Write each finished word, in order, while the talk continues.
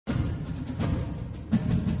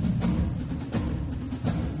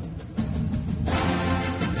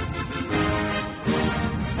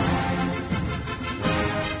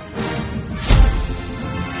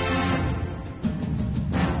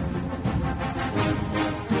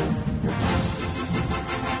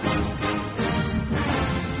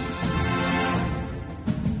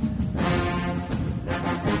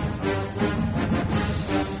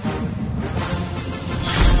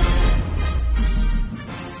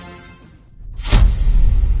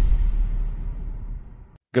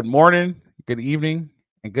good morning, good evening,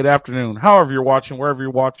 and good afternoon. However you're watching, wherever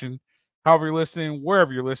you're watching, however you're listening,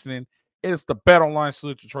 wherever you're listening. It's the Bet Online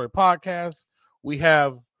Salute Detroit podcast. We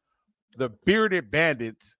have the Bearded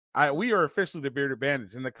Bandits. We are officially the Bearded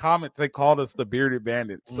Bandits. In the comments, they called us the Bearded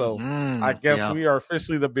Bandits. So I guess we are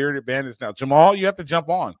officially the Bearded Bandits now. Jamal, you have to jump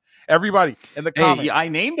on. Everybody in the comments. Hey, I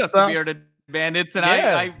named us the Bearded Bandits, and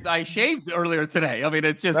I shaved earlier today. I mean,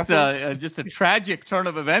 it's just just a tragic turn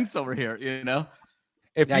of events over here, you know.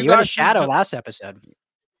 If you had a shadow last episode.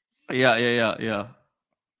 Yeah.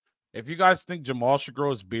 If you guys think Jamal should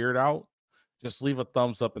grow his beard out, just leave a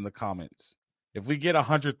thumbs up in the comments. If we get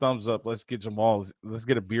 100 thumbs up, let's get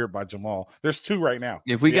a beard by Jamal. There's 2 right now.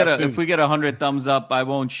 If we get 100 thumbs up, I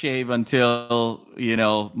won't shave until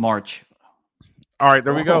March. All right,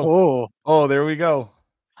 there we go. Oh, there we go.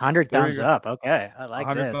 100 thumbs up. Okay, I like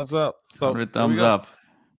 100 this. thumbs up. So 100 thumbs up.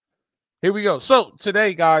 Here we go. So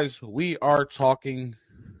today, guys, we are talking.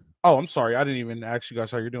 Oh, I'm sorry. I didn't even ask you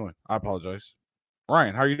guys how you're doing. I apologize.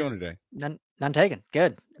 Ryan, how are you doing today? None taken.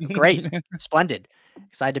 Good. Great. Splendid.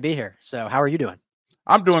 Excited to be here. So how are you doing?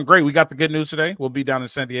 I'm doing great. We got the good news today. We'll be down in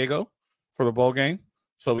San Diego for the bowl game.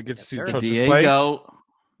 So we get to see the Trojans play.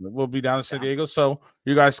 We'll be down in San Diego. So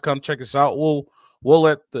you guys come check us out. We'll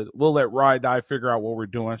let Rye Die figure out what we're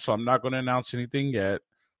doing. So I'm not going to announce anything yet.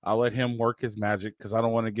 I'll let him work his magic because I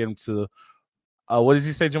don't want to get him to what does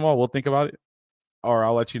he say, Jamal? We'll think about it. Or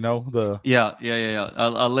I'll let you know Yeah.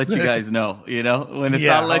 I'll let you guys know. When it's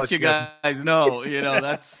I'll let you guys know.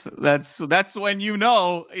 That's when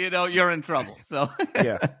you're in trouble. So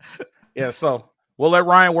yeah. So we'll let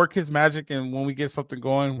Ryan work his magic, and when we get something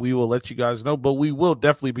going, we will let you guys know. But we will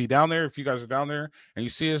definitely be down there. If you guys are down there and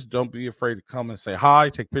you see us, don't be afraid to come and say hi,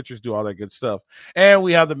 take pictures, do all that good stuff. And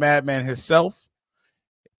we have the Madman himself.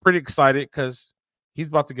 Pretty excited because he's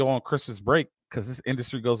about to go on Christmas break because this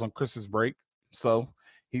industry goes on Christmas break. So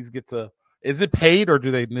he's is it paid or do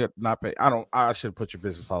they not pay? I should put your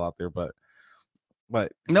business all out there, but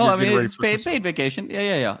no, I mean, it's paid vacation.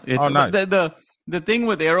 Yeah. It's nice. The thing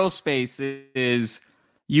with aerospace is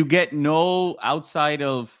you get no outside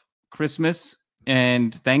of Christmas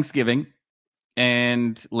and Thanksgiving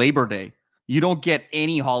and Labor Day. You don't get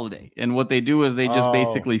any holiday. And what they do is they just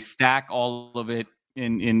basically stack all of it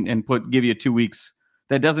and give you 2 weeks.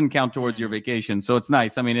 That doesn't count towards your vacation. So it's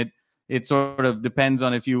nice. I mean, it sort of depends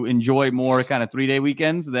on if you enjoy more kind of 3-day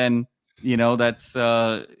weekends, then, that's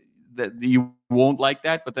that you won't like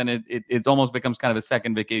that. But then it almost becomes kind of a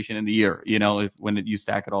second vacation in the year, when you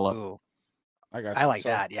stack it all up. Ooh. I like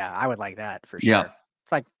that. Yeah, I would like that for sure. Yeah.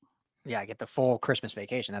 It's like, I get the full Christmas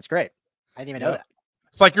vacation. That's great. I didn't even know that.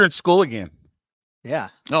 It's like you're in school again. Yeah.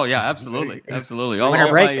 Oh, yeah, absolutely. Absolutely. Winter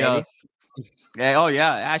break, baby. Oh,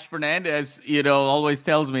 yeah. Ash Fernandez, always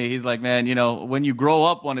tells me, he's like, man, when you grow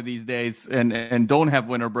up one of these days and don't have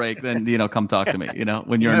winter break, then, come talk to me,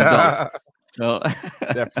 when you're an adult. So.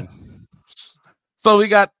 Definitely. So we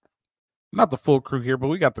got not the full crew here, but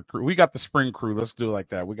we got the crew. We got the spring crew. Let's do it like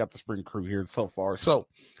that. We got the spring crew here so far. So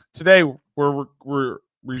today we're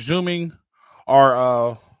resuming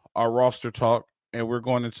our roster talk, and we're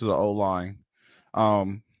going into the O-line.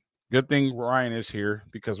 Good thing Ryan is here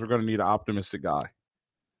because we're going to need an optimistic guy.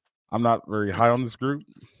 I'm not very high on this group,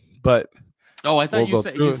 but I thought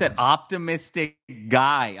you said optimistic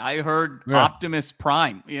guy. I heard Optimus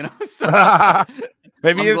Prime. So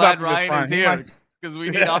maybe I'm glad Optimus Ryan Prime. is here because we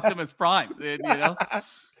need Optimus Prime.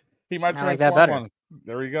 He might like that better.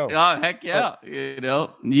 There we go. Oh, heck yeah!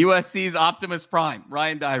 USC's Optimus Prime,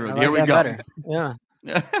 Ryan Dyrud. Here we go. Better. Yeah.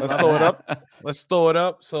 Let's throw it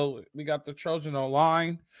up. So we got the Trojan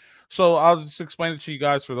online. So I'll just explain it to you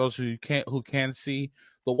guys for those who can see.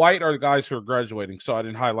 The white are the guys who are graduating, so I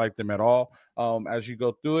didn't highlight them at all. As you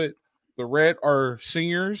go through it, the red are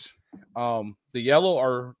seniors. The yellow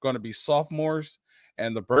are going to be sophomores,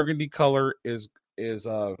 and the burgundy color is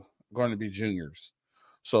going to be juniors.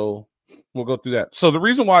 So we'll go through that. So the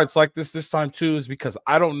reason why it's like this time too is because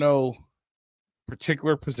I don't know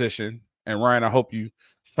particular position. And Ryan, I hope you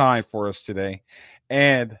sign for us today.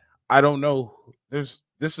 And I don't know.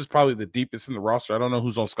 This is probably the deepest in the roster. I don't know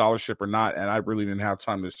who's on scholarship or not, and I really didn't have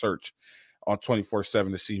time to search on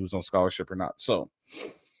 24/7 to see who's on scholarship or not. So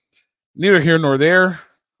neither here nor there.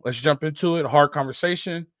 Let's jump into it. Hard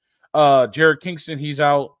conversation. Jared Kingston, he's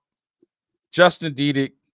out. Justin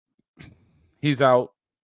Diedick, he's out.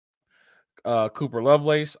 Cooper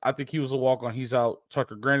Lovelace, I think he was a walk-on. He's out.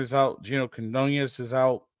 Tucker Grant is out. Gino Quinones is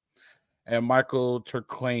out. And Michael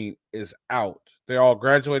Turclane is out. They all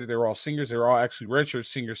graduated. They were all seniors. They were all actually redshirt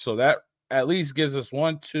seniors. So that at least gives us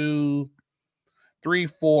 1, 2, 3,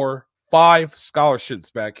 4, 5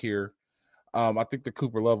 scholarships back here. I think the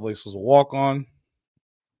Cooper Lovelace was a walk-on.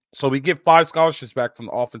 So we get 5 scholarships back from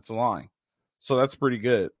the offensive line. So that's pretty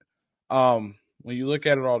good. When you look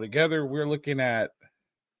at it all together, we're looking at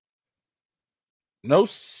no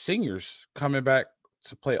seniors coming back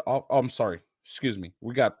to play. I'm sorry. Excuse me.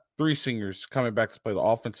 We got 3 seniors coming back to play the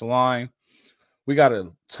offensive line. We got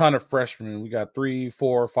a ton of freshmen. We got 3,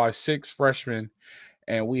 4, 5, 6 freshmen,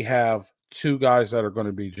 and we have 2 guys that are going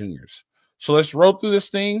to be juniors. So let's roll through this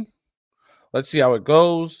thing. Let's see how it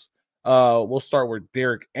goes. We'll start with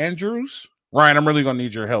Derek Andrews. Ryan, I'm really going to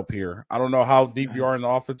need your help here. I don't know how deep you are in the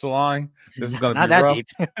offensive line. This is going to be rough.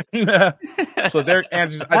 Deep. So Derek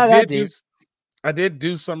Andrews, I did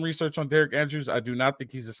do some research on Derek Andrews. I do not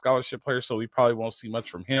think he's a scholarship player, so we probably won't see much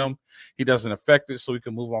from him. He doesn't affect it, so we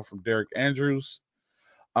can move on from Derek Andrews.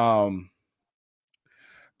 Jack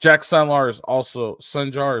Sunjar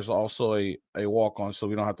is also a walk-on, so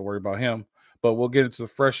we don't have to worry about him. But we'll get into the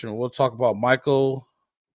freshmen. We'll talk about Michael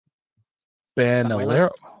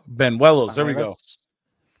Benuelos. There we go.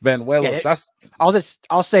 Benuelos. Yeah,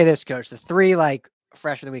 I'll say this, Coach. The 3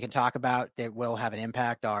 freshmen that we can talk about that will have an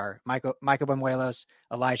impact are Michael Benuelos,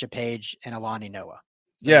 Elijah Page, and Alani Noah.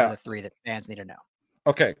 Those are the 3 that fans need to know.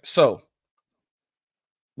 Okay, so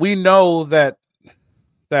we know that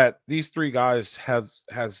these 3 guys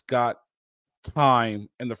has got time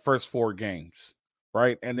in the first 4 games,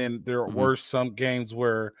 right? And then there were some games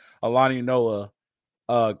where Alani Noah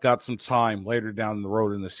got some time later down the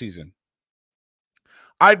road in the season.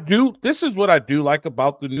 This is what I do like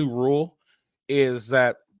about the new rule is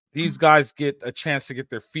that these guys get a chance to get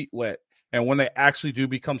their feet wet. And when they actually do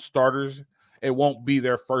become starters, it won't be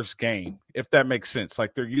their first game, if that makes sense.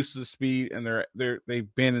 Like they're used to the speed and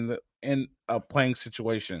they've been in a playing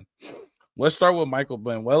situation. Let's start with Michael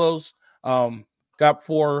Benuelos. Got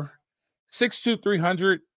 6'2",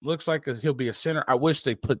 300. Looks like he'll be a center. I wish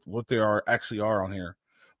they put what they actually are on here.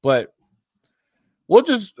 But we'll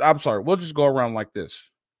just go around like this.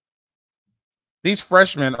 These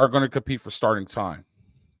freshmen are going to compete for starting time.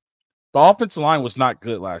 The offensive line was not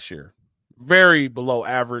good last year. Very below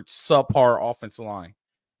average, subpar offensive line.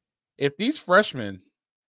 If these freshmen,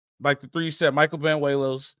 like the 3 you said, Michael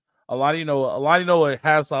Benuelos, Alani Noah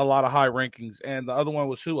has a lot of high rankings, and the other one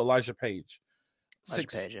was who? Elijah Page.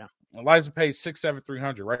 Elijah Page, 6'7",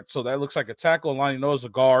 300, right? So that looks like a tackle. Alani Noah's a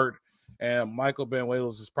guard, and Michael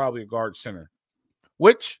Benuelos is probably a guard center,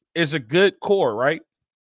 which is a good core, right?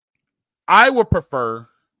 I would prefer,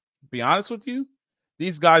 be honest with you,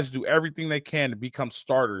 these guys do everything they can to become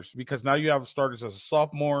starters because now you have starters as a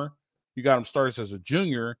sophomore, you got them starters as a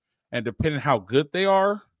junior, and depending how good they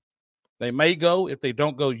are, they may go. If they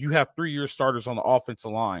don't go, you have 3-year starters on the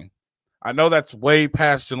offensive line. I know that's way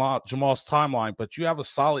past Jamal's timeline, but you have a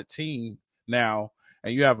solid team now,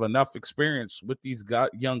 and you have enough experience with these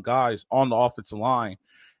young guys on the offensive line.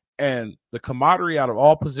 And the camaraderie out of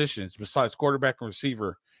all positions, besides quarterback and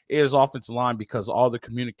receiver, is offensive line because of all the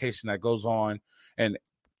communication that goes on and,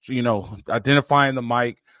 identifying the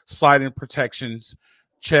mic, sliding protections,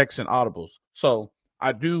 checks, and audibles. So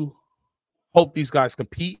I do hope these guys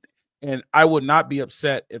compete, and I would not be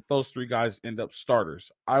upset if those 3 guys end up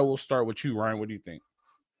starters. I will start with you, Ryan. What do you think?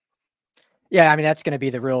 Yeah, I mean, that's going to be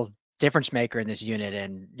the real difference maker in this unit.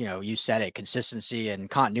 And, you said it, consistency and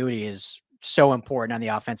continuity is so important on the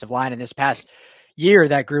offensive line. And this past year,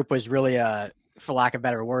 that group was really for lack of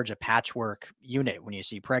better words, a patchwork unit. When you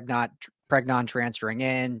see Pregnon transferring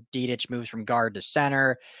in, Dedich moves from guard to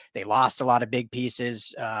center. They lost a lot of big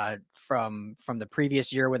pieces from the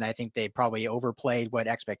previous year when I think they probably overplayed what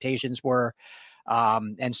expectations were.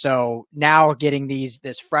 And so now getting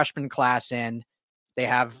this freshman class in, they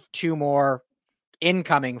have 2 more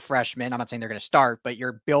incoming freshmen. I'm not saying they're going to start, but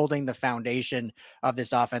you're building the foundation of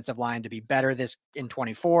this offensive line to be better in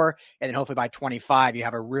 24. And then hopefully by 25, you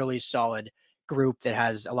have a really solid group that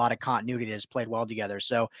has a lot of continuity that has played well together.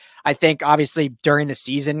 So I think obviously during the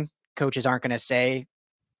season, coaches aren't going to say,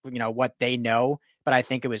 what they know, but I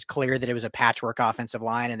think it was clear that it was a patchwork offensive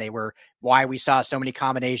line, and why we saw so many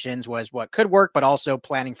combinations was what could work, but also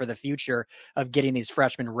planning for the future of getting these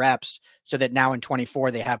freshmen reps so that now in 24,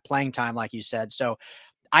 they have playing time, like you said. So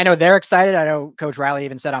I know they're excited. I know Coach Riley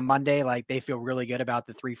even said on Monday, they feel really good about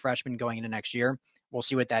the 3 freshmen going into next year. We'll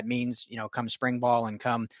see what that means, come spring ball and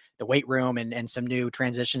come the weight room and some new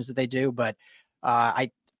transitions that they do. But I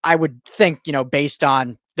would think, based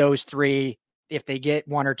on those 3, if they get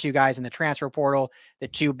 1 or 2 guys in the transfer portal, the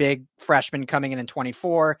 2 big freshmen coming in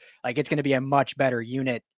 24, it's going to be a much better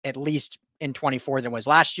unit, at least in 24 than was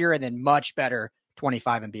last year, and then much better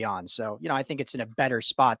 25 and beyond. So, I think it's in a better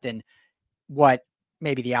spot than what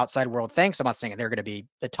maybe the outside world thinks. I'm not saying they're going to be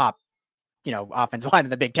the top, offensive line in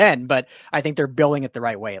the Big Ten, but I think they're building it the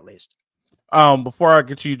right way, at least. Before I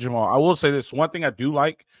get to you, Jamal, I will say this. One thing I do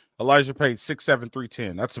like, Elijah Page, 6'7",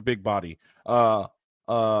 310. That's a big body.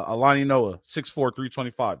 Alani Noah, 6'4",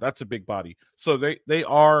 325. That's a big body. So they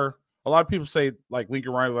are, a lot of people say like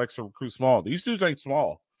Lincoln Riley likes to recruit small. These dudes ain't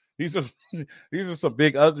small. These are these are some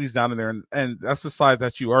big uglies down in there, and that's the size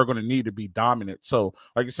that you are going to need to be dominant. So,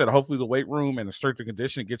 like you said, hopefully the weight room and the strength and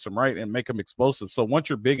conditioning gets them right and make them explosive. So once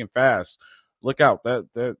you're big and fast, look out. That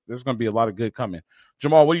there's going to be a lot of good coming.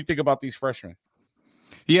 Jamal, what do you think about these freshmen?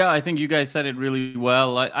 Yeah, I think you guys said it really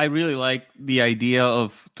well. I really like the idea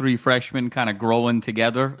of three freshmen kind of growing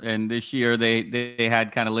together. And this year they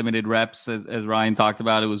had kind of limited reps, as Ryan talked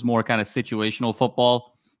about. It was more kind of situational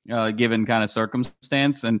football, given kind of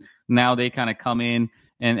circumstance. And now they kind of come in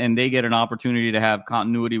and they get an opportunity to have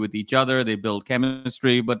continuity with each other. They build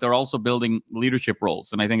chemistry, but they're also building leadership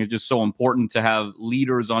roles. And I think it's just so important to have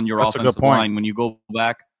leaders on your offensive line. When you go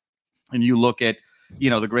back and you look at,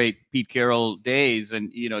 the great Pete Carroll days,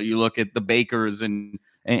 and you look at the Bakers and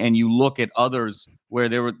you look at others where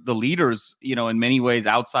they were the leaders, in many ways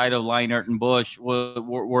outside of Leinart and Bush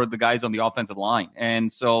were the guys on the offensive line. And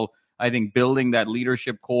so I think building that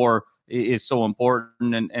leadership core is so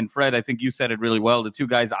important. And Fred, I think you said it really well. The two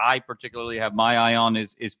guys I particularly have my eye on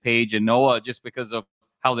is Page and Noah, just because of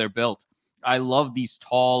how they're built. I love these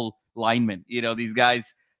tall linemen, these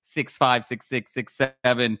guys 6'5", 6'6",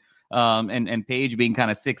 6'7", and Page being kind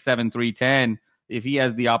of 6'7", 310. If he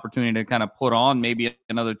has the opportunity to kind of put on maybe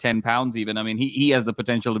another 10 pounds even, I mean, he has the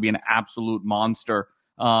potential to be an absolute monster,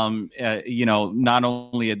 not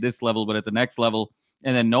only at this level, but at the next level.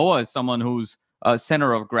 And then Noah is someone whose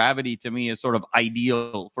center of gravity to me is sort of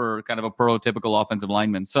ideal for kind of a prototypical offensive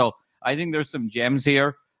lineman. So I think there's some gems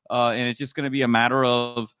here, and it's just going to be a matter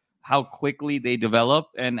of how quickly they develop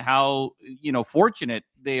and how, fortunate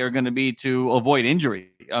they are going to be to avoid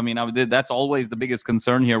injury. I mean, that's always the biggest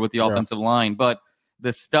concern here with the offensive line, but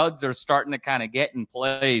the studs are starting to kind of get in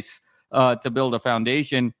place to build a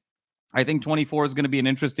foundation. I think 24 is going to be an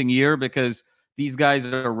interesting year because these guys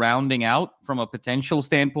are rounding out from a potential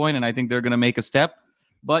standpoint, and I think they're going to make a step.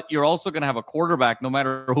 But you're also going to have a quarterback, no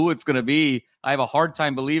matter who it's going to be. I have a hard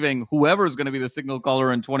time believing whoever is going to be the signal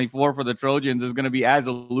caller in 24 for the Trojans is going to be as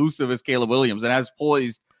elusive as Caleb Williams and as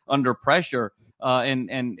poised under pressure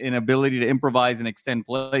and ability to improvise and extend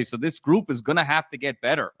play. So this group is going to have to get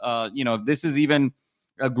better. If this is even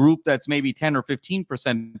a group that's maybe 10 or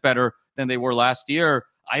 15% better than they were last year,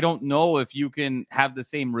 I don't know if you can have the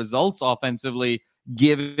same results offensively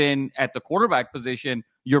given at the quarterback position.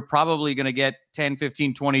 You're probably going to get 10,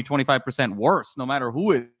 15, 20, 25% worse, no matter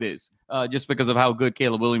who it is, just because of how good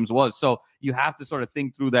Caleb Williams was. So you have to sort of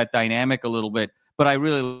think through that dynamic a little bit. But I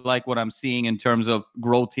really like what I'm seeing in terms of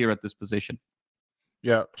growth here at this position.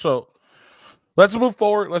 Yeah. So let's move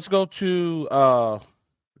forward. Let's go to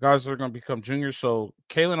guys that are going to become juniors. So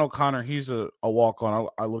Kalen O'Connor, he's a walk-on.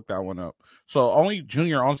 I looked that one up. So only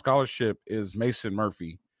junior on scholarship is Mason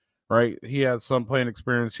Murphy, right? He had some playing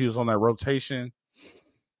experience. He was on that rotation.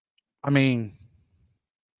 I mean,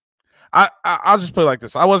 I'll just play like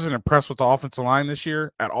this. I wasn't impressed with the offensive line this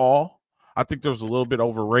year at all. I think there was a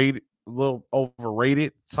little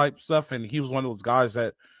overrated type stuff, and he was one of those guys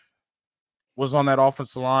that was on that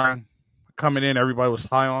offensive line coming in. Everybody was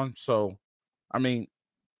high on. So, I mean,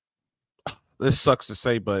 this sucks to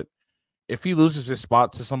say, but if he loses his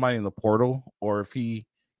spot to somebody in the portal, or if he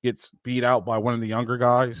gets beat out by one of the younger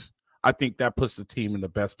guys, I think that puts the team in the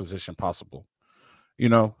best position possible.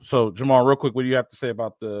 So Jamal, real quick, what do you have to say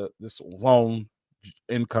about this lone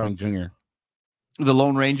incoming junior? The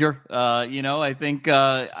Lone Ranger. I think.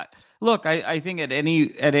 Look, I think at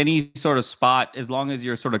any sort of spot, as long as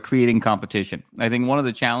you're sort of creating competition, I think one of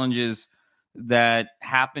the challenges that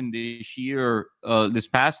happened this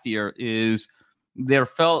past year, is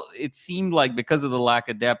it seemed like because of the lack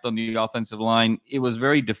of depth on the offensive line, it was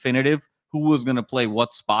very definitive who was going to play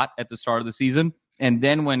what spot at the start of the season. And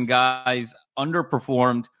then when guys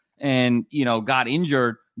underperformed and, got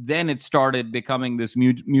injured, then it started becoming this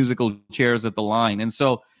musical chairs at the line. And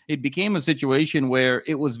so it became a situation where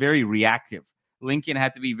it was very reactive. Lincoln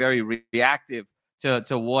had to be very reactive to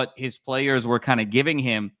what his players were kind of giving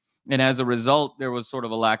him. And as a result, there was sort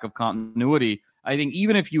of a lack of continuity. I think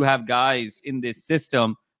even if you have guys in this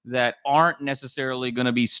system that aren't necessarily going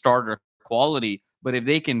to be starter quality, but if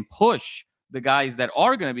they can push the guys that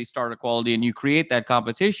are going to be starter quality and you create that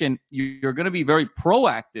competition, you're going to be very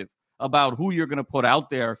proactive about who you're going to put out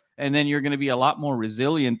there. And then you're going to be a lot more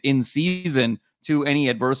resilient in season to any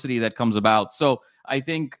adversity that comes about. So I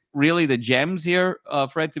think really the gems here,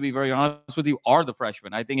 Fred, to be very honest with you, are the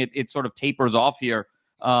freshmen. I think it sort of tapers off here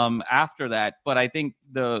after that. But I think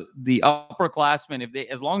the upperclassmen,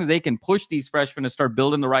 as long as they can push these freshmen to start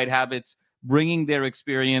building the right habits, bringing their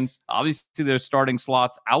experience, obviously their starting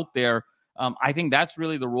slots out there. I think that's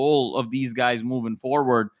really the role of these guys moving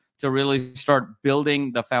forward, to really start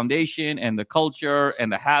building the foundation and the culture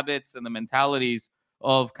and the habits and the mentalities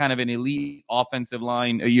of kind of an elite offensive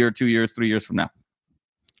line a year, 2 years, 3 years from now.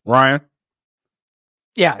 Ryan?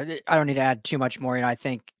 Yeah, I don't need to add too much more. I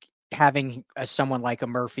think having someone like a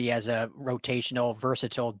Murphy as a rotational,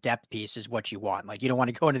 versatile depth piece is what you want. Like, you don't want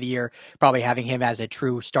to go into the year probably having him as a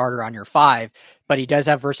true starter on your 5, but he does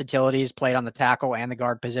have versatility. He's played on the tackle and the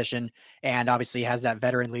guard position, and obviously has that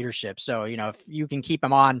veteran leadership. So, if you can keep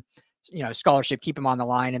him on, scholarship, keep him on the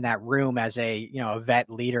line in that room as a vet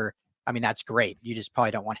leader, I mean, that's great. You just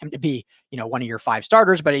probably don't want him to be, one of your 5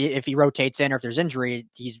 starters, but if he rotates in, or if there's injury,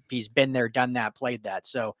 he's been there, done that, played that.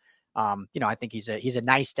 So, I think he's a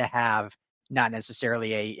nice to have, not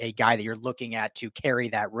necessarily a guy that you're looking at to carry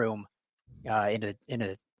that room into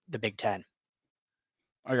the Big Ten.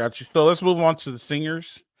 I got you. So let's move on to the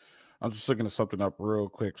seniors. I'm just looking at something up real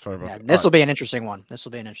quick. Sorry about that. This will be an interesting one.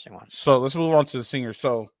 So let's move on to the seniors.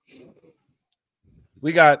 So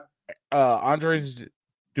we got Andres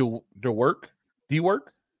DeWork.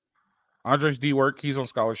 Andres DeWork, he's on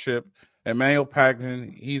scholarship. Emmanuel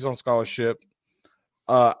Pagnon, he's on scholarship.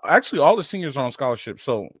 Actually, all the seniors are on scholarship.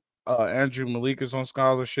 So Andrew Malik is on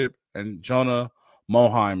scholarship, and Jonah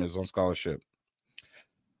Moheim is on scholarship.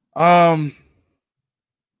 I'm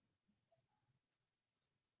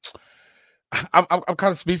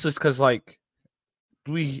kind of speechless because, like,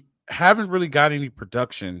 we haven't really got any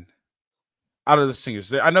production out of the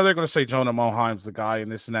seniors. I know they're going to say Jonah Moheim's the guy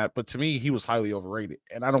and this and that, but to me, he was highly overrated,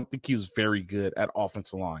 and I don't think he was very good at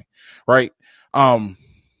offensive line, right?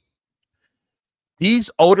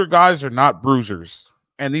 These older guys are not bruisers,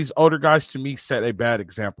 and these older guys, to me, set a bad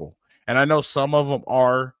example. And I know some of them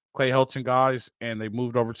are Clay Helton guys, and they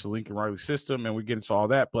moved over to the Lincoln Riley system, and we get into all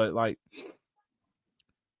that, but, like,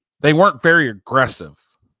 they weren't very aggressive,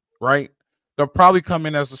 right? They'll probably come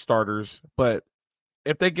in as the starters, but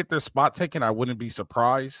if they get their spot taken, I wouldn't be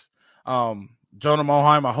surprised. Jonah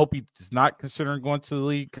Moheim, I hope he's not considering going to the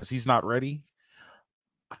league because he's not ready.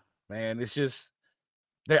 Man, it's just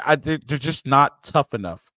they're just not tough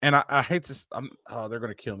enough, and I hate this. They're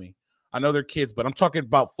gonna kill me. I know they're kids, but I'm talking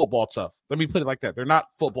about football tough. Let me put it like that. They're not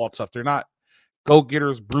football tough. They're not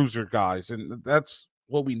go-getters, bruiser guys, and that's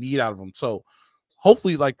what we need out of them. So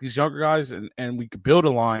hopefully, like, these younger guys, and we could build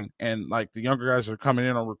a line, and, like, the younger guys are coming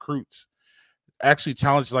in on recruits, actually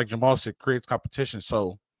challenge, like Jamal said, creates competition.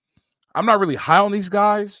 So I'm not really high on these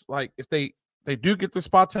guys. Like, if they do get the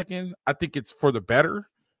spot taken, I think it's for the better,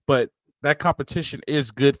 but that competition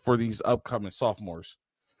is good for these upcoming sophomores.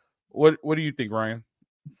 What do you think, Ryan?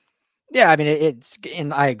 Yeah, I mean,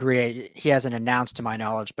 and I agree. He hasn't announced, to my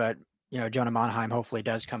knowledge, but Jonah Moheim hopefully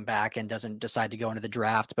does come back and doesn't decide to go into the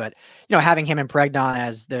draft. But having him and Pregnon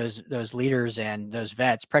as those leaders and those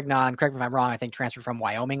vets. Pregnon, correct me if I'm wrong, I think transferred from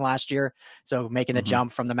Wyoming last year, so making the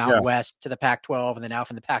jump from the Mountain West to the Pac-12, and then now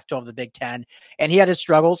from the Pac-12 to the Big Ten. And he had his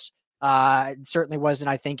struggles. Certainly wasn't,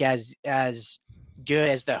 I think, as good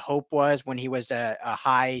as the hope was when he was a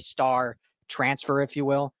high star transfer, if you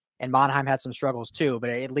will. And Moheim had some struggles too,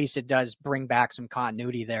 but at least it does bring back some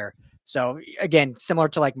continuity there. So again, similar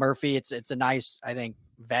to like Murphy, it's a nice, I think,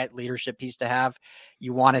 vet leadership piece to have.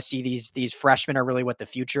 You want to see these freshmen are really what the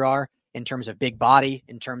future are in terms of big body,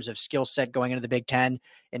 in terms of skill set going into the Big Ten,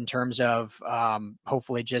 in terms of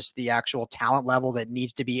hopefully just the actual talent level that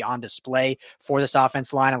needs to be on display for this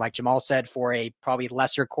offense line. And like Jamal said, for a probably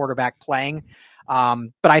lesser quarterback playing.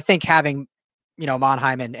 But I think having,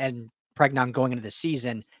 Moheim and Pregnon going into the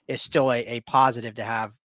season is still a positive to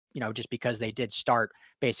have, just because they did start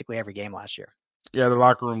basically every game last year. Yeah, the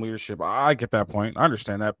locker room leadership. I get that point. I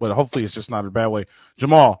understand that, but hopefully it's just not a bad way.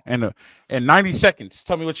 Jamal, in 90 seconds,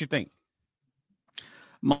 tell me what you think.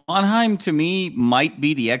 Moheim, to me, might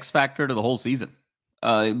be the X factor to the whole season,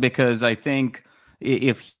 because I think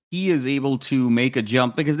if he is able to make a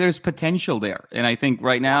jump, because there's potential there. And I think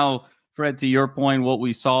right now, Fred, to your point, what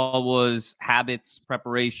we saw was habits,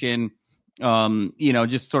 preparation,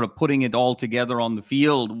 just sort of putting it all together on the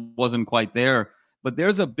field wasn't quite there. But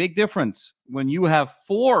there's a big difference when you have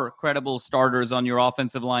 4 credible starters on your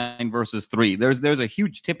offensive line versus 3. There's a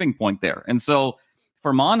huge tipping point there. And so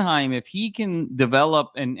for Moheim, if he can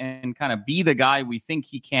develop and kind of be the guy we think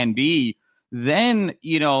he can be, then,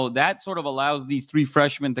 that sort of allows these 3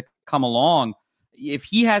 freshmen to come along. If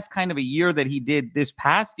he has kind of a year that he did this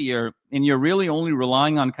past year, and you're really only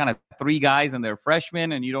relying on kind of 3 guys and they're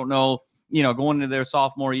freshmen, and you don't know, going into their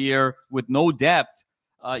sophomore year with no depth,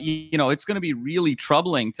 it's going to be really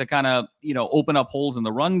troubling to kind of, open up holes in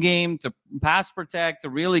the run game, to pass protect, to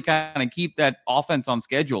really kind of keep that offense on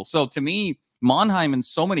schedule. So to me, Monheim in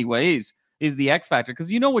so many ways is the X factor,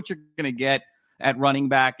 because you know what you're going to get at running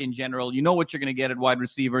back in general. You know what you're going to get at wide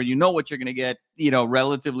receiver. You know what you're going to get,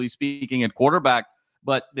 relatively speaking, at quarterback.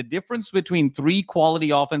 But the difference between 3 quality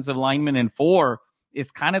offensive linemen and 4 is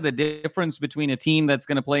kind of the difference between a team that's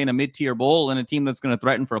going to play in a mid-tier bowl and a team that's going to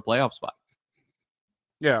threaten for a playoff spot.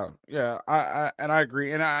 Yeah. I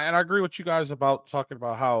agree, and I agree with you guys about talking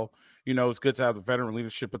about how it's good to have the veteran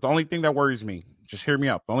leadership. But the only thing that worries me, just hear me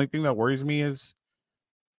out. The only thing that worries me is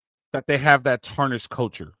that they have that tarnished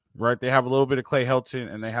culture, right? They have a little bit of Clay Helton,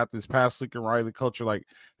 and they have this past Lincoln Riley culture. Like,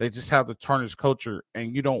 they just have the tarnished culture,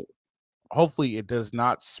 and hopefully it does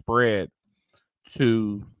not spread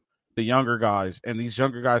to the younger guys, and these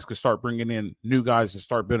younger guys could start bringing in new guys and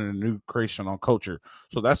start building a new creation on culture.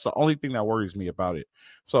 So that's the only thing that worries me about it.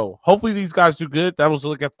 So hopefully these guys do good. That was a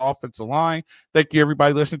look at the offensive line. Thank you,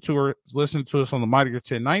 everybody, listening to us on the Mightier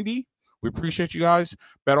 1090. We appreciate you guys.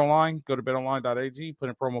 Bet online. Go to betonline.ag. Put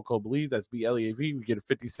in promo code BELIEVE. That's BLEAV. We get a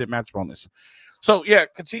 50-cent match bonus. So yeah,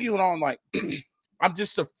 continuing on. Like, I'm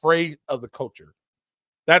just afraid of the culture.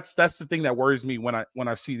 That's the thing that worries me when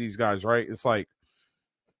I see these guys. Right? It's like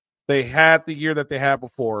they had the year that they had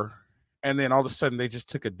before, and then all of a sudden they just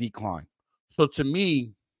took a decline. So to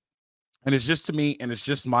me, and it's just to me, and it's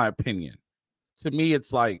just my opinion. To me,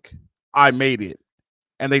 it's like I made it,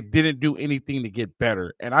 and they didn't do anything to get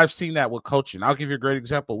better. And I've seen that with coaching. I'll give you a great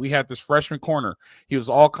example. We had this freshman corner. He was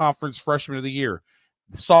all-conference freshman of the year.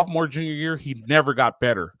 The sophomore, junior year, he never got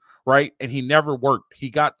better, right? And he never worked.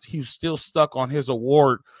 He was still stuck on his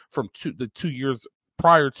award from the 2 years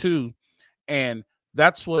prior to, and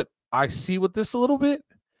that's what I see with this a little bit.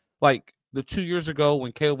 Like the 2 years ago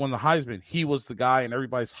when Caleb won the Heisman, he was the guy, and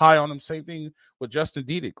everybody's high on him. Same thing with Justin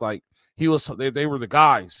Diedick. Like they were the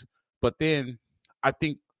guys, but then I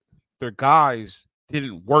think their guys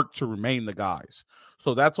didn't work to remain the guys.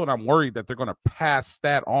 So that's what I'm worried, that they're going to pass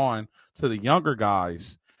that on to the younger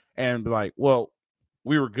guys and be like, well,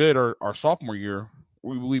 we were good our sophomore year.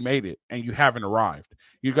 We made it, and you haven't arrived.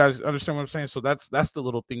 You guys understand what I'm saying? So that's the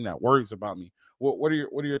little thing that worries about me. What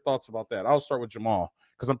are your thoughts about that? I'll start with Jamal,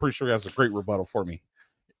 because I'm pretty sure he has a great rebuttal for me.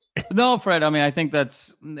 No, Fred. I mean, I think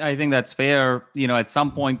that's fair. At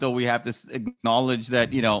some point, though, we have to acknowledge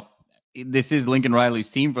that this is Lincoln Riley's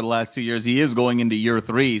team for the last 2 years. He is going into year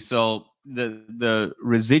 3, so the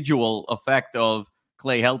residual effect of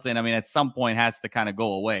Clay Helton, I mean, at some point has to kind of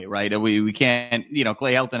go away, right? We can't,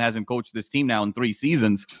 Clay Helton hasn't coached this team now in 3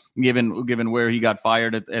 seasons, given where he got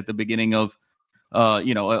fired at the beginning of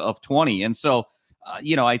 20. And so,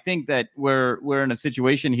 I think that we're in a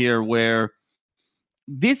situation here where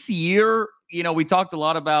this year, we talked a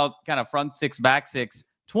lot about kind of front 6, back 6.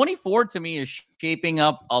 24 to me is shaping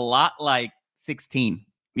up a lot like 16,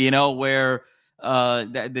 where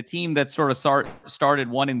the team that sort of started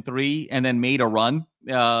 1-3 and then made a run,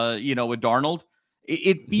 with Darnold.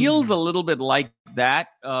 It feels a little bit like that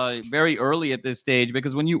very early at this stage,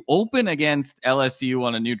 because when you open against LSU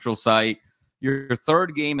on a neutral site, your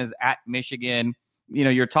third game is at Michigan.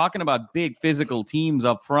 You're talking about big physical teams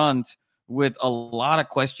up front with a lot of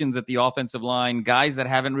questions at the offensive line, guys that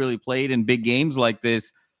haven't really played in big games like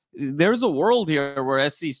this. There's a world here where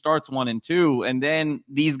SC starts 1-2, and then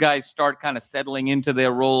these guys start kind of settling into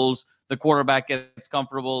their roles. The quarterback gets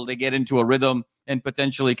comfortable, they get into a rhythm, and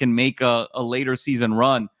potentially can make a later season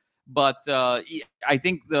run. But I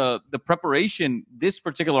think the preparation this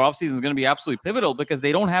particular offseason is going to be absolutely pivotal, because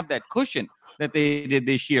they don't have that cushion that they did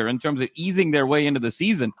this year in terms of easing their way into the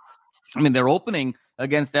season. I mean, they're opening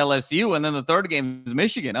against LSU, and then the third game is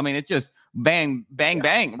Michigan. I mean, it's just bang, bang,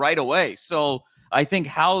 bang right away. So I think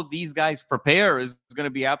how these guys prepare is going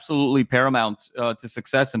to be absolutely paramount to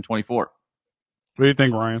success in 24. What do you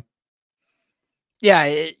think, Ryan? Yeah.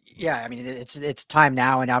 I mean, it's time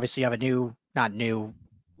now, and obviously you have a not new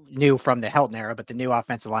from the Helton era, but the new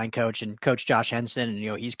offensive line coach, and Coach Josh Henson.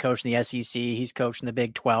 And, he's coached in the SEC, he's coached in the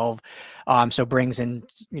Big 12, so brings in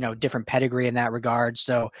different pedigree in that regard.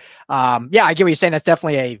 So I get what you're saying. That's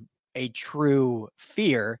definitely a true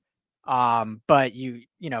fear. But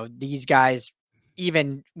these guys,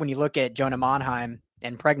 even when you look at Jonah Monheim,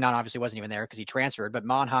 and Pregnon obviously wasn't even there because he transferred, but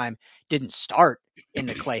Monheim didn't start in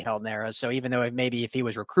the Clay Helton era. So even though maybe if he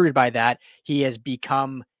was recruited by that, he has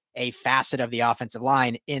become a facet of the offensive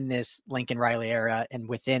line in this Lincoln Riley era and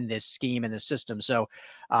within this scheme and the system. So,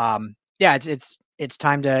 it's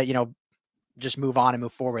time to, just move on and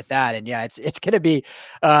move forward with that. And it's going to be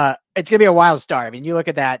a wild start. I mean, you look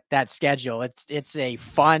at that schedule, it's a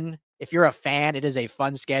fun, if you're a fan, it is a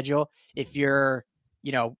fun schedule. If you're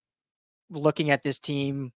looking at this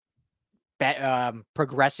team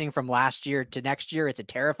progressing from last year to next year, it's a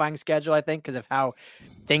terrifying schedule, I think, because of how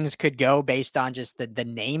things could go based on just the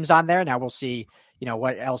names on there. Now we'll see,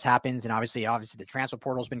 what else happens. And obviously the transfer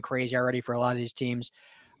portal has been crazy already for a lot of these teams.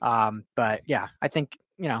 But yeah, I think,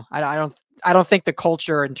 I don't think the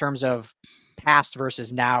culture in terms of past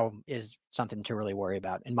versus now is something to really worry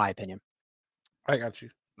about, in my opinion. I got you.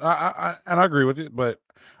 I agree with you, but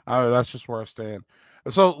that's just where I stand.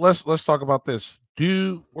 So let's talk about this.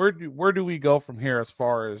 Where do we go from here as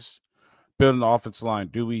far as building the offensive line?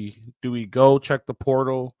 Do we go check the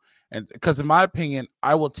portal? And because in my opinion,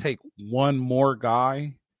 I will take one more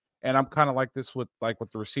guy, and I'm kind of like this with the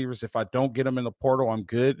receivers. If I don't get them in the portal, I'm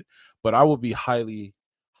good. But I will be highly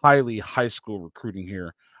high school recruiting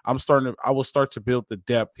here. I will start to build the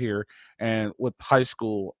depth here and with high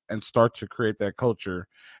school and start to create that culture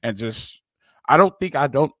and just I don't think I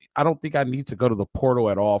need to go to the portal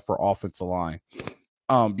at all for offensive line.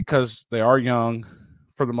 Because they are young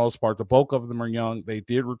for the most part. The bulk of them are young. They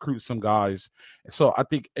did recruit some guys. So I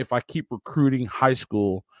think if I keep recruiting high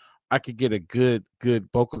school, I could get a good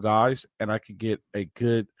bulk of guys and I could get a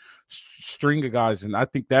good string of guys. And I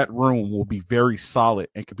think that room will be very solid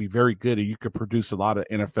and could be very good. And you could produce a lot of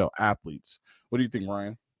NFL athletes. What do you think,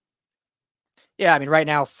 Ryan? Yeah, I mean, right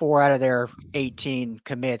now, 4 out of their 18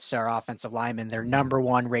 commits are offensive linemen. Their number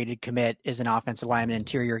 1 rated commit is an offensive lineman,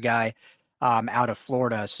 interior guy out of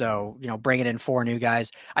Florida. So, bringing in 4 new guys.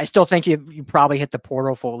 I still think you probably hit the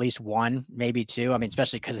portal for at least 1, maybe 2. I mean,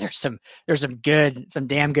 especially because there's some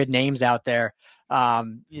damn good names out there.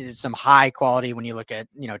 Some high quality when you look at,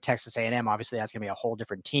 Texas A&M, obviously that's going to be a whole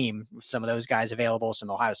different team. Some of those guys available, some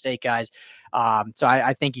Ohio State guys. So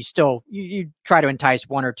I think you try to entice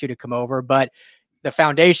 1 or 2 to come over, but the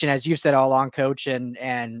foundation, as you've said all along, Coach,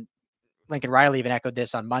 and Lincoln Riley even echoed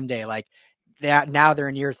this on Monday, like that now they're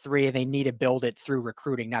in year 3 and they need to build it through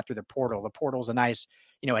recruiting, not through the portal. The portal is a nice,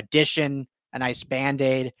 addition, a nice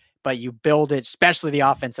Band-Aid, but you build it, especially the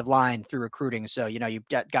offensive line, through recruiting. So, you've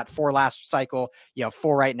got 4 last cycle,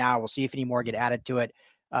 4 right now. We'll see if any more get added to it.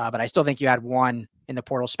 But I still think you had 1 in the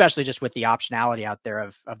portal, especially just with the optionality out there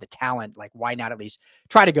of the talent. Like, why not at least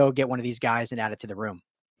try to go get one of these guys and add it to the room?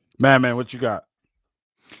 Man, what you got?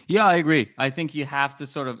 Yeah, I agree. I think you have to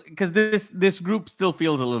sort of, because this group still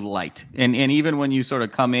feels a little light, and even when you sort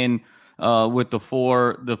of come in with the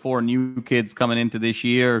four new kids coming into this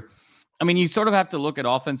year, I mean, you sort of have to look at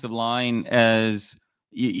offensive line as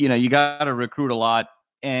you got to recruit a lot,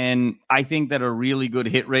 and I think that a really good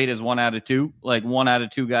hit rate is 1 out of 2. Like 1 out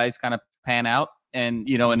of 2 guys kind of pan out, and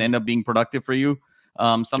and end up being productive for you.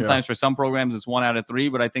 Sometimes for some programs it's 1 out of 3,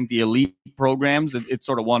 but I think the elite programs it's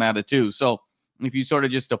sort of 1 out of 2. So if you sort of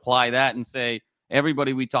just apply that and say,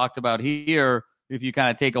 everybody we talked about here, if you kind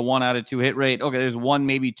of take a 1 out of 2 hit rate, okay, there's 1,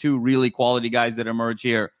 maybe 2 really quality guys that emerge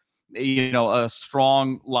here. A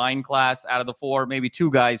strong line class out of the 4, maybe 2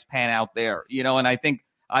 guys pan out there, and I think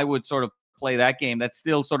I would sort of play that game. That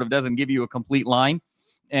still sort of doesn't give you a complete line.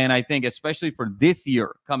 And I think especially for this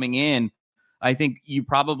year coming in, I think you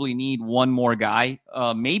probably need 1 more guy,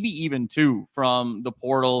 maybe even 2 from the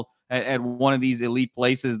portal at one of these elite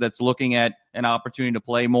places that's looking at an opportunity to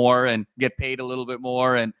play more and get paid a little bit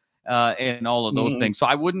more and all of those things. So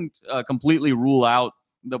I wouldn't completely rule out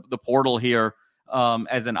the portal here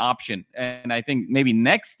as an option. And I think maybe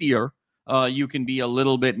next year you can be a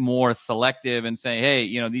little bit more selective and say,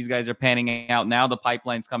 hey, these guys are panning out now, the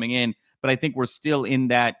pipeline's coming in. But I think we're still in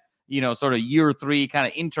that, sort of year 3 kind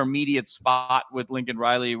of intermediate spot with Lincoln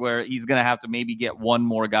Riley where he's going to have to maybe get 1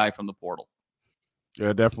 more guy from the portal.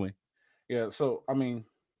 Yeah, definitely. Yeah, so I mean,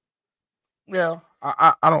 yeah,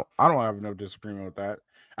 I don't have no disagreement with that.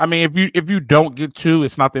 I mean, if you don't get 2,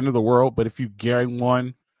 it's not the end of the world. But if you get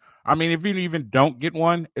 1, I mean, if you even don't get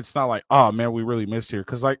 1, it's not like, oh man, we really missed here.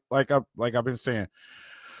 Because like I've been saying,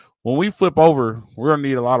 when we flip over, we're gonna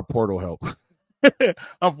need a lot of portal help.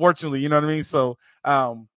 Unfortunately, you know what I mean. So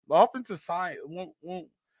the offensive side,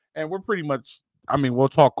 and we're pretty much. I mean, we'll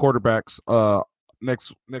talk quarterbacks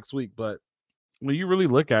next week, but when you really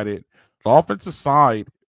look at it, the offensive side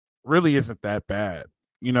really isn't that bad,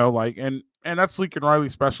 and that's Lincoln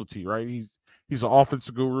Riley's specialty, right? He's an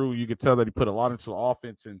offensive guru. You can tell that he put a lot into the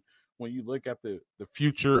offense, and when you look at the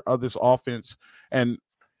future of this offense, and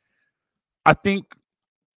I think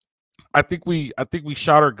we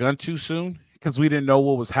shot our gun too soon because we didn't know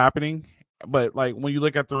what was happening. But like when you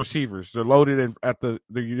look at the receivers, they're loaded at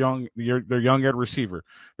they're young at receiver,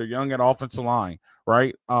 they're young at offensive line,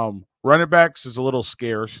 right? Running backs is a little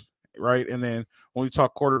scarce, right? And then when we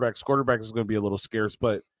talk quarterback is going to be a little scarce,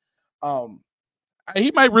 but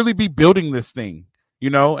he might really be building this thing,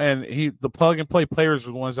 and the plug and play players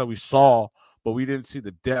are the ones that we saw, but we didn't see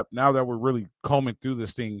the depth. Now that we're really combing through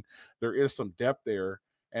this thing, there is some depth there,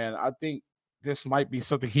 and I think this might be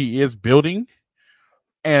something he is building.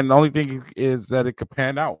 And the only thing is that it could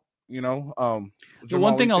pan out. The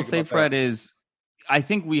one thing I'll say, Fred, is I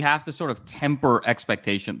think we have to sort of temper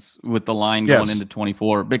expectations with the line going into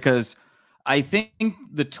 24, because I think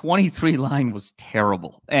the 23 line was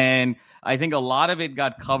terrible. And I think a lot of it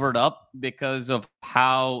got covered up because of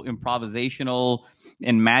how improvisational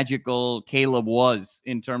and magical Caleb was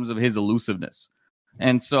in terms of his elusiveness.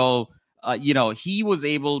 And so, he was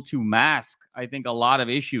able to mask, I think, a lot of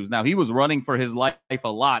issues. Now, he was running for his life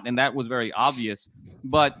a lot, and that was very obvious.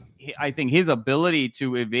 But I think his ability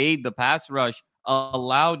to evade the pass rush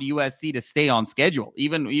allowed USC to stay on schedule.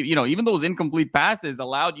 Even those incomplete passes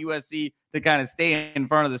allowed USC to kind of stay in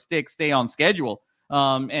front of the stick, stay on schedule,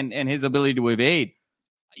 and his ability to evade.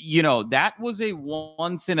 That was a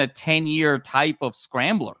once in a 10-year type of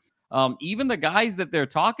scrambler. Even the guys that they're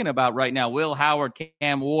talking about right now, Will Howard,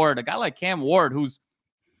 Cam Ward, a guy like Cam Ward, who's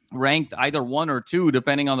ranked either 1 or 2,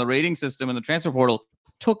 depending on the rating system in the transfer portal,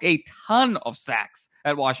 took a ton of sacks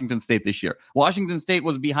at Washington State this year. Washington State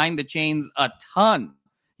was behind the chains a ton.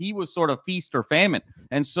 He was sort of feast or famine.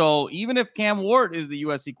 And so even if Cam Ward is the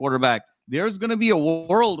USC quarterback, there's going to be a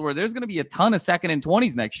world where there's going to be a ton of 2nd and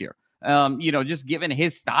 20s next year, just given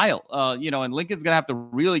his style. And Lincoln's going to have to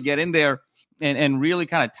really get in there and really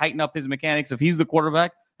kind of tighten up his mechanics if he's the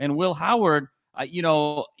quarterback. And Will Howard, he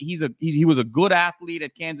was a good athlete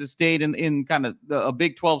at Kansas State in kind of a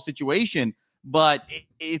Big 12 situation, but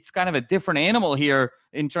it's kind of a different animal here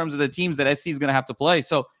in terms of the teams that SC is going to have to play.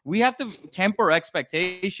 So we have to temper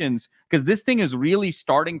expectations because this thing is really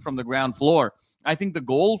starting from the ground floor. I think the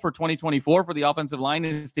goal for 2024 for the offensive line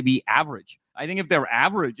is to be average. I think if they're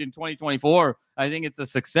average in 2024, I think it's a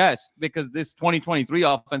success because this 2023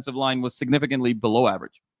 offensive line was significantly below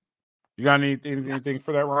average. You got anything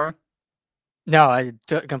for that, Ryan? No, I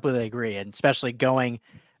completely agree. And especially going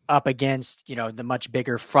up against, the much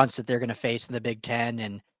bigger fronts that they're going to face in the Big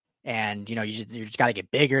Ten. And you just got to get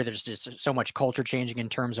bigger. There's just so much culture changing in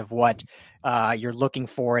terms of what you're looking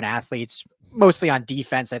for in athletes, mostly on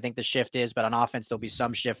defense. I think the shift is, but on offense, there'll be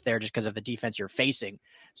some shift there just because of the defense you're facing.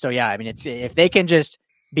 So, yeah, I mean, it's if they can just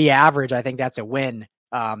be average, I think that's a win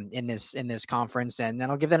in this conference. And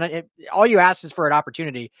then I'll give them all you ask is for an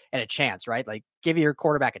opportunity and a chance, right? Like give your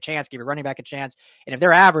quarterback a chance, give your running back a chance. And if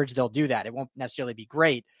they're average, they'll do that. It won't necessarily be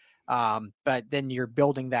great. But then you're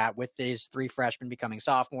building that with these 3 freshmen becoming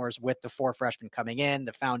sophomores, with the 4 freshmen coming in,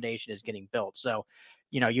 the foundation is getting built. So,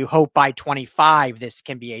 you hope by 25, this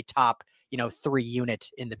can be a top, 3 unit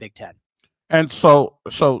in the Big Ten. And so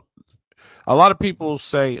a lot of people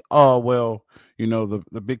say, oh, well,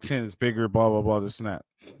 the Big Ten is bigger, blah, blah, blah, this and that.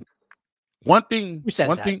 Who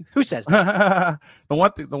says that? The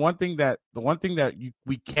one thing that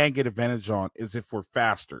we can get advantage on is if we're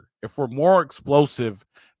faster, if we're more explosive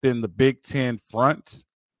than the Big Ten front,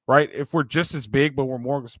 right? If we're just as big but we're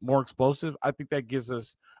more explosive, I think that gives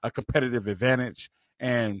us a competitive advantage,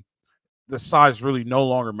 and the size really no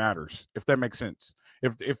longer matters. If that makes sense.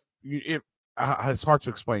 If it's hard to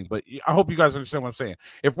explain, but I hope you guys understand what I'm saying.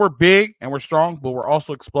 If we're big and we're strong, but we're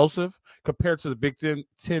also explosive, compared to the Big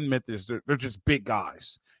Ten Myths, they're just big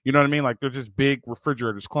guys. You know what I mean? Like they're just big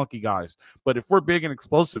refrigerators, clunky guys. But if we're big and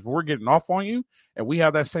explosive, if we're getting off on you, and we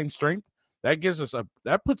have that same strength,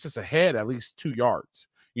 that puts us ahead at least 2 yards.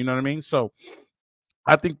 You know what I mean? So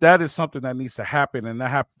I think that is something that needs to happen, and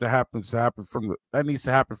that needs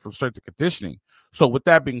to happen from strength and conditioning. So with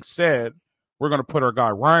that being said, we're going to put our guy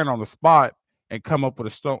Ryan on the spot and come up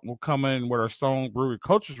with we'll come in with our Stone Brewery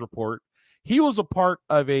coaches report. He was a part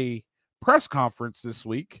of a press conference this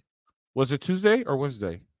week. Was it Tuesday or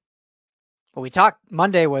Wednesday? Well,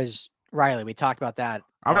 Monday was Riley. We talked about that.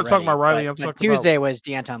 I'm not talking about Riley. I'm talking Tuesday was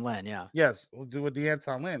D'Anton Lynn. Yeah. Yes, we'll do a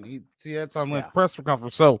D'Anton Lynn. D'Anton Lynn press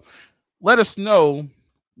conference. So let us know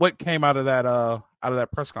what came out of that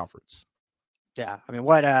press conference. Yeah, I mean,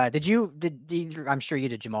 what I'm sure you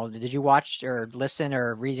did, Jamal. Did you watch or listen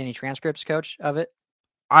or read any transcripts, Coach, of it?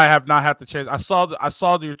 I have not had the chance. I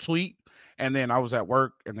saw your tweet, and then I was at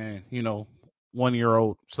work, and then 1 year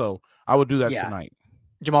old, so I would do that tonight.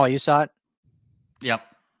 Jamal, you saw it? Yep.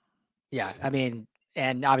 Yeah, I mean,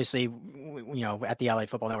 and obviously, at the LA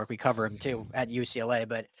Football Network, we cover him too at UCLA.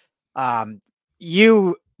 But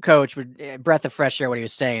you, Coach, breath of fresh air. What he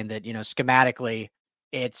was saying that schematically,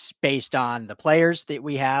 it's based on the players that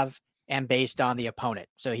we have and based on the opponent.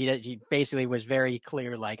 So he basically was very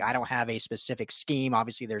clear, like, I don't have a specific scheme.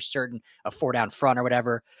 Obviously, there's a 4 down front or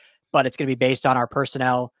whatever, but it's going to be based on our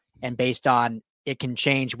personnel and based on it can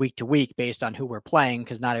change week to week based on who we're playing,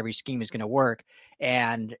 because not every scheme is going to work.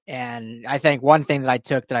 And I think one thing that I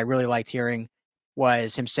took that I really liked hearing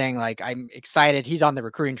was him saying, like, I'm excited. He's on the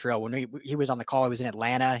recruiting trail. When he was on the call, he was in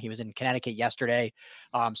Atlanta. He was in Connecticut yesterday.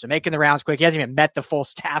 So making the rounds quick. He hasn't even met the full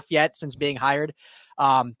staff yet since being hired.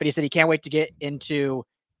 But he said he can't wait to get into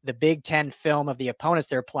the Big Ten film of the opponents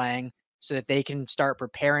they're playing so that they can start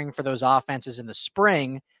preparing for those offenses in the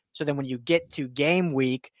spring. So then when you get to game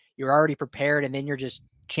week, you're already prepared, and then you're just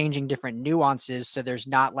changing different nuances. So there's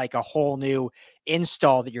not like a whole new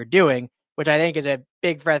install that you're doing, which I think is a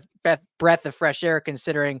big breath of fresh air,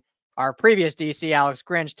 considering our previous DC, Alex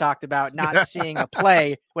Grinch, talked about not seeing a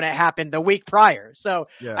play when it happened the week prior. So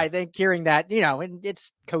I think hearing that, and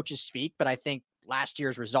it's coaches speak, but I think last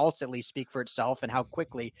year's results at least speak for itself, and how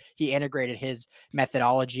quickly he integrated his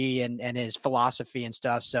methodology and his philosophy and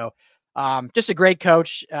stuff. So just a great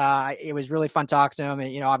coach. It was really fun talking to him.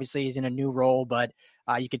 And, obviously he's in a new role, but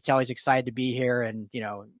you could tell he's excited to be here. And,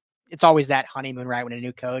 it's always that honeymoon, right, when a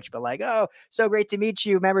new coach, but like, oh, so great to meet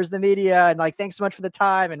you, members of the media, and like, thanks so much for the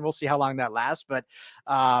time. And we'll see how long that lasts. But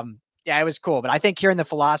it was cool. But I think hearing the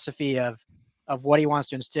philosophy of what he wants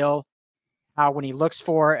to instill, how when he looks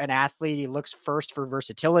for an athlete, he looks first for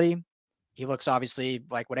versatility. He looks, obviously,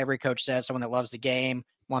 like what every coach says, someone that loves the game,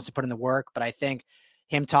 wants to put in the work. But I think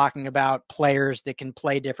him talking about players that can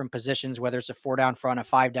play different positions, whether it's a 4 down front, a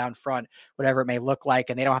 5 down front, whatever it may look like,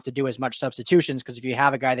 and they don't have to do as much substitutions, because if you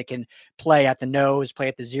have a guy that can play at the nose, play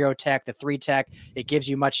at the 0 tech, the 3 tech, it gives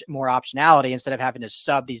you much more optionality instead of having to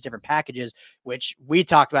sub these different packages, which we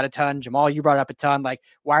talked about a ton. Jamal, you brought up a ton. Like,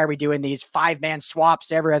 why are we doing these 5-man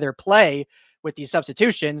swaps every other play with these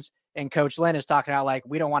substitutions? And Coach Lynn is talking about, like,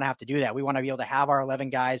 we don't want to have to do that. We want to be able to have our 11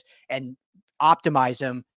 guys and optimize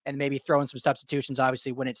them, and maybe throw in some substitutions,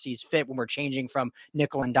 obviously, when it sees fit, when we're changing from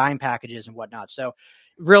nickel and dime packages and whatnot. So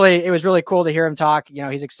really, it was really cool to hear him talk.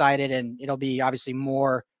 He's excited, and it'll be obviously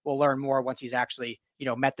more, we'll learn more once he's actually,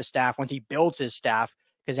 met the staff, once he builds his staff,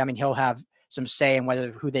 because he'll have some say in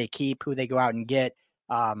who they keep, who they go out and get.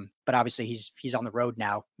 But obviously he's on the road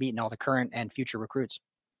now, meeting all the current and future recruits.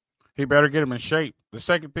 He better get him in shape. The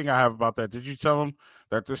second thing I have about that, did you tell him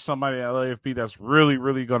that there's somebody at LAFB that's really,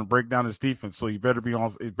 really going to break down his defense? So it better be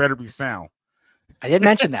sound. I did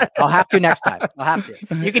mention that. I'll have to next time. I'll have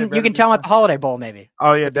to. You can tell him at the Holiday Bowl, maybe.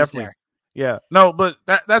 Oh yeah, definitely. Yeah, no, but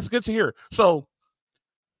that's good to hear. So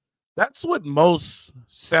that's what most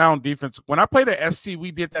sound defense. When I played at SC,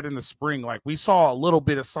 we did that in the spring. Like, we saw a little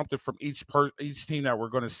bit of something from each team that we're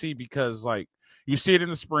going to see, because like, you see it in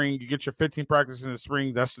the spring, you get your 15 practice in the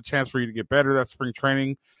spring. That's the chance for you to get better. That's spring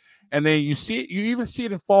training. And then you even see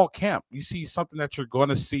it in fall camp. You see something that you're going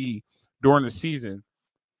to see during the season.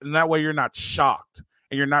 And that way you're not shocked,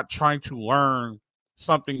 and you're not trying to learn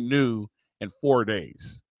something new in 4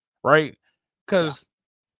 days, right? Because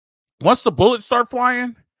once the bullets start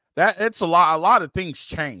flying, it's a lot of things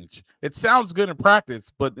change. It sounds good in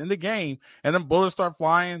practice, but in the game, and then bullets start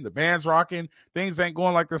flying, the band's rocking, things ain't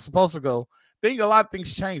going like they're supposed to go. A lot of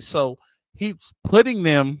things change. So he's putting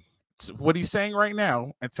them, what he's saying right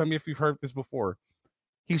now, and tell me if you've heard this before,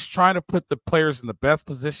 he's trying to put the players in the best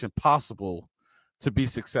position possible to be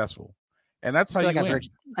successful. And that's how you win.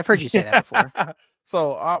 I've heard you say that before.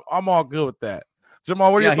 So I'm all good with that.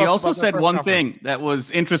 Jamal, what are your thoughts? He also said one thing that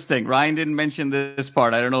was interesting. Ryan didn't mention this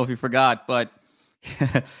part. I don't know if he forgot, but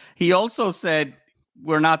he also said,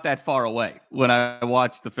 we're not that far away when I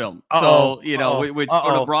watched the film. Which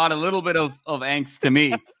sort of brought a little bit of angst to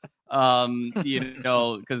me.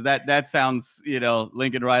 Because that sounds,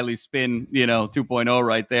 Lincoln Riley spin, 2.0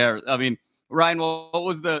 right there. I mean, Ryan, what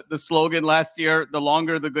was the slogan last year? The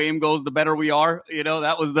longer the game goes, the better we are.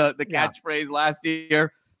 That was the catchphrase last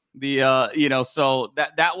year. So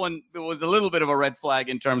that one, it was a little bit of a red flag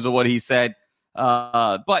in terms of what he said.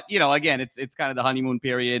 But again, it's kind of the honeymoon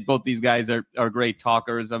period. Both these guys are great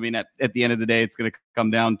talkers. I mean, at the end of the day, it's going to come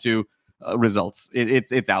down to results.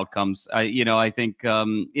 It's outcomes. I think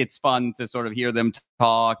it's fun to sort of hear them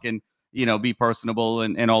talk and be personable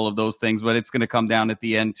and all of those things. But it's going to come down at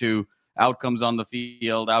the end to outcomes on the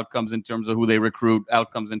field, outcomes in terms of who they recruit,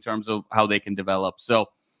 outcomes in terms of how they can develop. So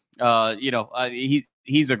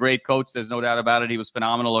he's a great coach. There's no doubt about it. He was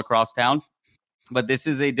phenomenal across town. But this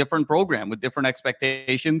is a different program with different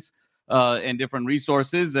expectations and different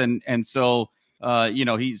resources, and so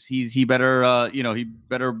he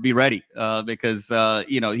better be ready because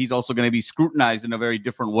he's also going to be scrutinized in a very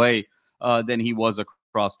different way than he was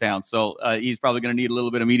across town. So he's probably going to need a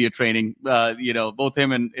little bit of media training. Both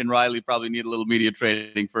him and Riley probably need a little media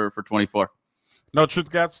training for 24. No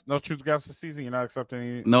truth gaps. No truth gaps this season. You're not accepting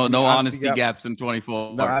any. No, any no honesty gaps in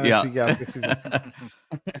 24. No honesty gaps this season.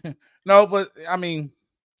 Yeah. No, but I mean,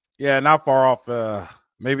 yeah, not far off.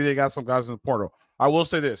 Maybe they got some guys in the portal. I will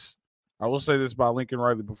say this. About Lincoln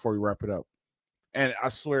Riley before we wrap it up. And I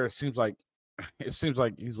swear, it seems like he's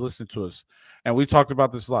listening to us. And we talked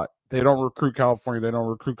about this a lot. They don't recruit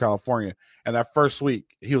California. And that first week,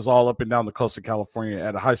 he was all up and down the coast of California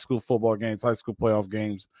at high school football games, high school playoff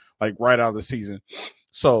games, like right out of the season.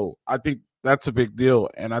 So I think that's a big deal.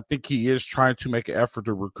 And I think he is trying to make an effort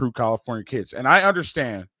to recruit California kids. And I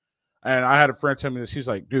understand. And I had a friend tell me this. He's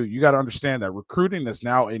like, dude, you got to understand that recruiting is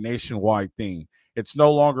now a nationwide thing. It's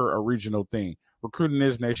no longer a regional thing. Recruiting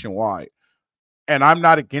is nationwide. And I'm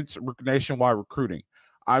not against nationwide recruiting.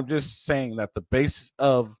 I'm just saying that the base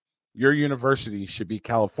of your university should be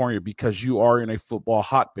California because you are in a football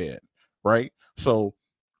hotbed, right? So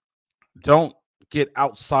don't get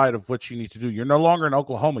outside of what you need to do. You're no longer in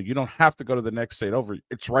Oklahoma. You don't have to go to the next state over.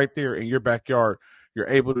 It's right there in your backyard. You're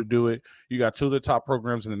able to do it. You got two of the top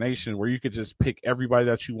programs in the nation where you could just pick everybody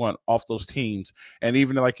that you want off those teams. And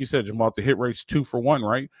even like you said, Jamal, the hit rate's 2 for 1,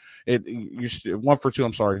 right? You're 1 for 2.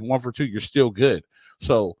 I'm sorry, 1 for 2. You're still good.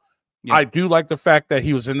 So yeah. I do like the fact that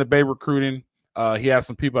he was in the Bay recruiting. He had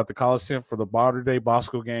some people at the Coliseum for the Mater Dei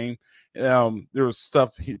Bosco game. There was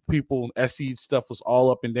stuff, SC stuff was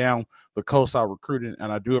all up and down the coast out recruiting,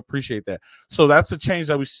 and I do appreciate that. So that's a change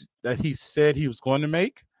that he said he was going to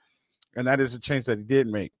make, and that is a change that he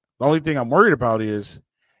didn't make. The only thing I'm worried about is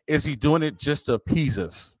he doing it just to appease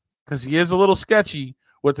us? Because he is a little sketchy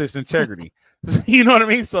with his integrity. You know what I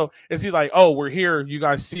mean? So is he like, oh, we're here, you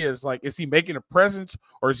guys see us? Like, is he making a presence,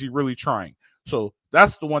 or is he really trying? So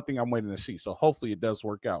that's the one thing I'm waiting to see. So hopefully it does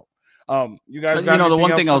work out. You guys got the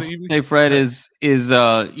one thing I'll say, Fred, is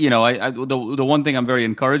the one thing I'm very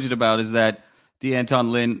encouraged about is that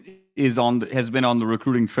DeAnton Lynn has been on the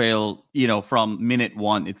recruiting trail, from minute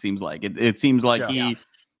one. It seems like it seems like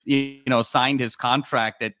he signed his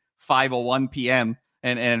contract at 5:01 p.m.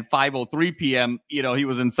 and 5:03 p.m. He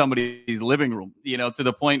was in somebody's living room, to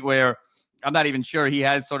the point where I'm not even sure he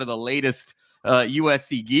has sort of the latest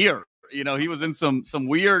USC gear. He was in some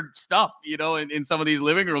weird stuff, in some of these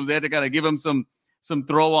living rooms. They had to kind of give him some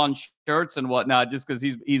throw on shirts and whatnot, just because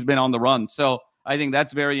he's been on the run. So I think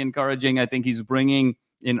that's very encouraging. I think he's bringing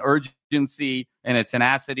an urgency and a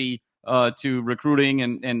tenacity to recruiting,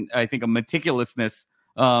 and I think a meticulousness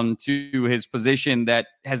to his position that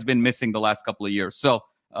has been missing the last couple of years. So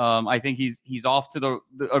I think he's off to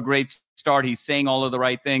a great start. He's saying all of the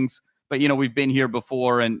right things. But, we've been here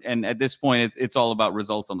before, and at this point, it's all about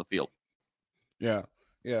results on the field. Yeah.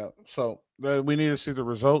 So we need to see the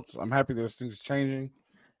results. I'm happy there's things changing,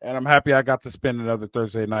 and I'm happy I got to spend another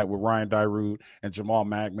Thursday night with Ryan Dyrud and Jamal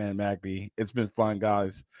Magby. It's been fun,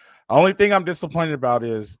 guys. The only thing I'm disappointed about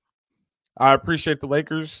is I appreciate the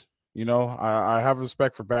Lakers. I have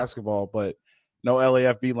respect for basketball, but no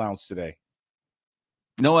LAFB lounge today.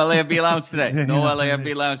 No LAFB lounge today. No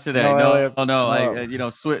LAFB lounge today. No.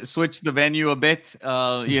 Switch the venue a bit.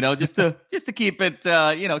 Just to keep it,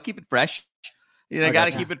 keep it fresh. Got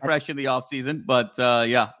to keep it fresh in the off season. But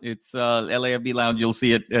it's LAFB lounge. You'll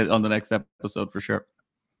see it on the next episode for sure.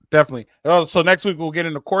 Definitely. So next week we'll get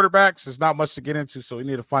into quarterbacks. There's not much to get into, so we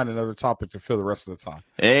need to find another topic to fill the rest of the time.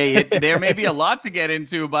 Hey, there may be a lot to get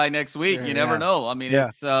into by next week. You never know. I mean,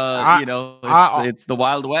 it's it's the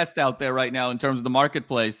Wild West out there right now in terms of the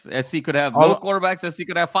marketplace. SC could have no quarterbacks. SC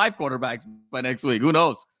could have 5 quarterbacks by next week. Who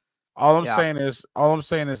knows? All I'm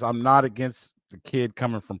saying is I'm not against the kid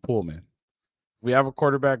coming from Pullman. We have a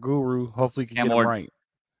quarterback guru. Hopefully he can get him right.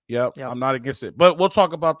 Yep, I'm not against it. But we'll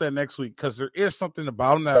talk about that next week because there is something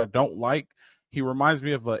about him that I don't like. He reminds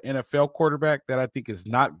me of an NFL quarterback that I think is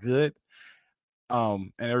not good.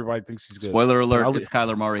 And everybody thinks he's good. Spoiler alert, it's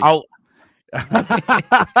Kyler Murray.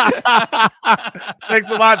 Thanks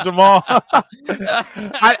a lot, Jamal.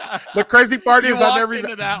 The crazy part is I never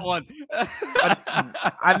even that one.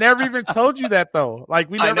 I never even told you that though. Like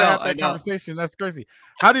we never had that conversation. That's crazy.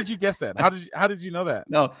 How did you guess that? How did you know that?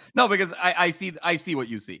 No, because I see what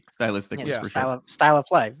you see stylistically. Style of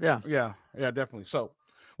play. Yeah, definitely. So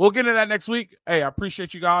we'll get into that next week. Hey, I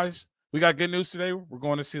appreciate you guys. We got good news today. We're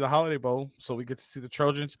going to see the Holiday Bowl, so we get to see the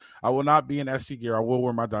Trojans. I will not be in SC gear. I will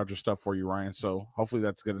wear my Dodger stuff for you, Ryan. So hopefully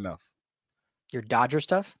that's good enough. Your Dodger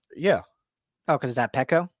stuff? Yeah. Oh, because it's at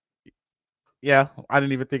Petco? Yeah, I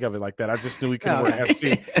didn't even think of it like that. I just knew we couldn't wear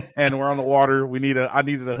SC, and we're on the water. I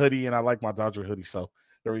needed a hoodie, and I like my Dodger hoodie. So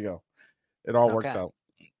there we go. It all works out.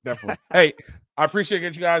 Definitely. Hey, I appreciate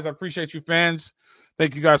you guys. I appreciate you fans.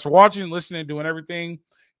 Thank you guys for watching, listening, doing everything.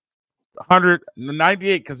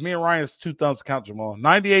 198, because me and Ryan's 2 thumbs count Jamal.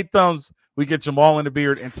 98 thumbs, we get Jamal in the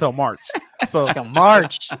beard until March. So Until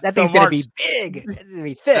March. That thing's going to be big. It's going to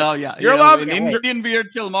be thick. Oh yeah, You're allowed an to Indian beard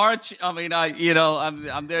till March. I mean, I'm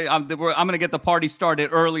there. I'm going to get the party started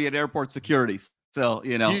early at airport security. So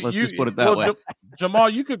let's just put it that way. Jamal,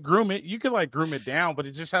 you could groom it. You could groom it down, but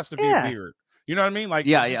it just has to be a beard. You know what I mean?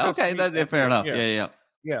 Okay, that's fair enough. Yeah.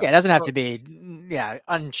 Yeah, it doesn't have to be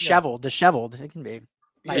unsheveled, disheveled. It can be.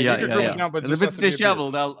 Nice. Yeah. But if it's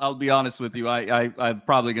disheveled, I'll be honest with you. I'm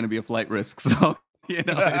probably going to be a flight risk. So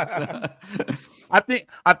it's, I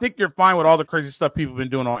think you're fine with all the crazy stuff people have been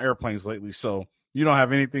doing on airplanes lately. So you don't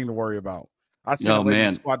have anything to worry about. I see a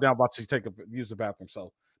lady squat down about to use the bathroom.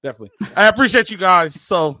 So definitely, I appreciate you guys.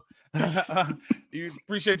 So. You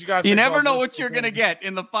appreciate you guys. You never know what you're going to get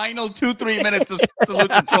in the final 2-3 minutes of Salute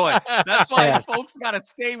to Troy. That's why folks got to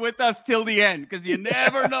stay with us till the end, because you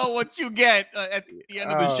never know what you get at the end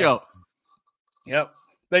of the show. Yep.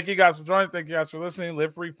 Thank you guys for joining. Thank you guys for listening.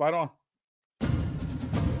 Live free, fight on.